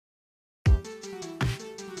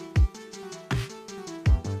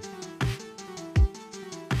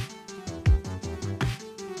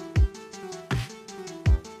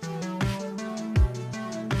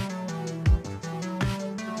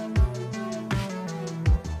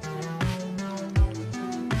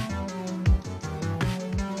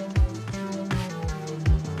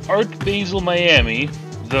Art Basel Miami,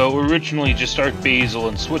 though originally just Art Basel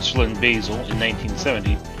in Switzerland Basel in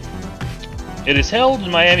 1970. It is held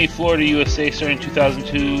in Miami, Florida, USA starting in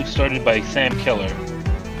 2002, started by Sam Keller.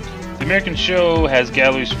 The American show has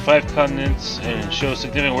galleries from 5 continents and shows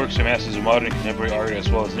significant works from masters of modern and contemporary art as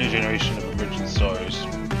well as a new generation of emerging stars.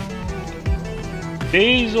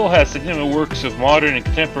 Basel has significant works of modern and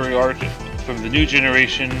contemporary art from the new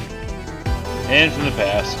generation and from the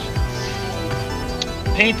past.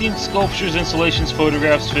 Paintings, sculptures, installations,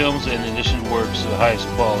 photographs, films, and in addition works of the highest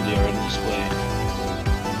quality are on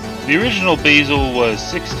display. The original Basel was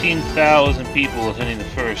 16,000 people attending the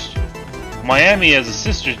first. Miami as a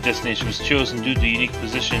sister destination was chosen due to the unique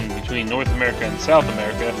position between North America and South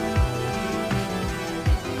America.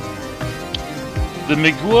 The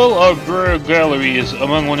Miguel Abreu Gallery is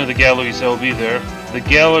among one of the galleries that will be there. The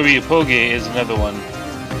Gallery Apogee is another one.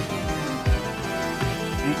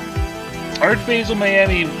 Art Basel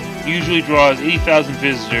Miami usually draws 80,000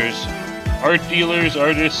 visitors, art dealers,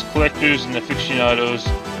 artists, collectors, and aficionados.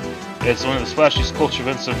 It's one of the splashiest culture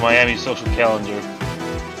events of Miami's social calendar.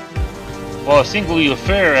 While a single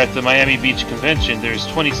fair at the Miami Beach Convention, there's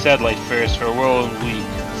 20 satellite fairs for a whirlwind week.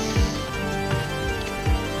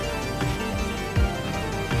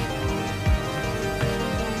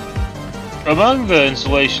 Among the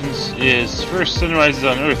installations is First Sunrises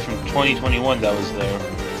on Earth from 2021 that was there.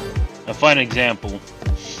 A fine example.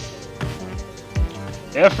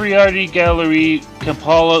 Afriyadi Gallery,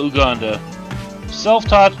 Kampala, Uganda.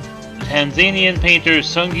 Self-taught Tanzanian painter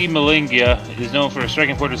Sungi Malengia is known for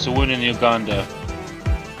striking portraits of women in Uganda,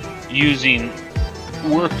 using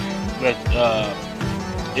work that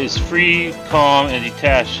is free, calm, and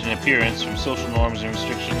detached in appearance from social norms and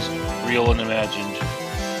restrictions, real and imagined.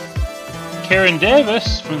 Karen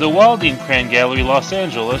Davis from the Walding Cran Gallery, Los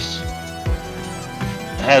Angeles,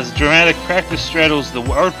 has dramatic practice straddles the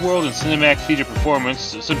art world and cinematic theater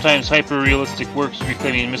performance, sometimes hyper-realistic works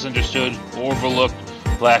reclaiming misunderstood or overlooked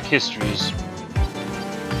Black histories.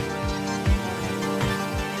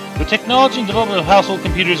 The technology and development of household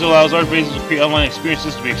computers allows Art Basel to create online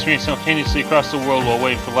experiences to be experienced simultaneously across the world while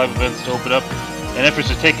waiting for live events to open up, and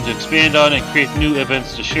efforts are taken to expand on and create new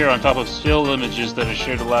events to share on top of still images that are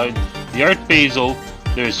shared, allowing the Art Basel.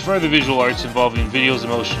 There is further visual arts involving videos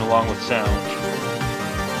and motion along with sound.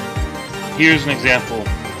 Here's an example.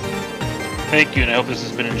 Thank you, and I hope this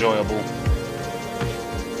has been enjoyable.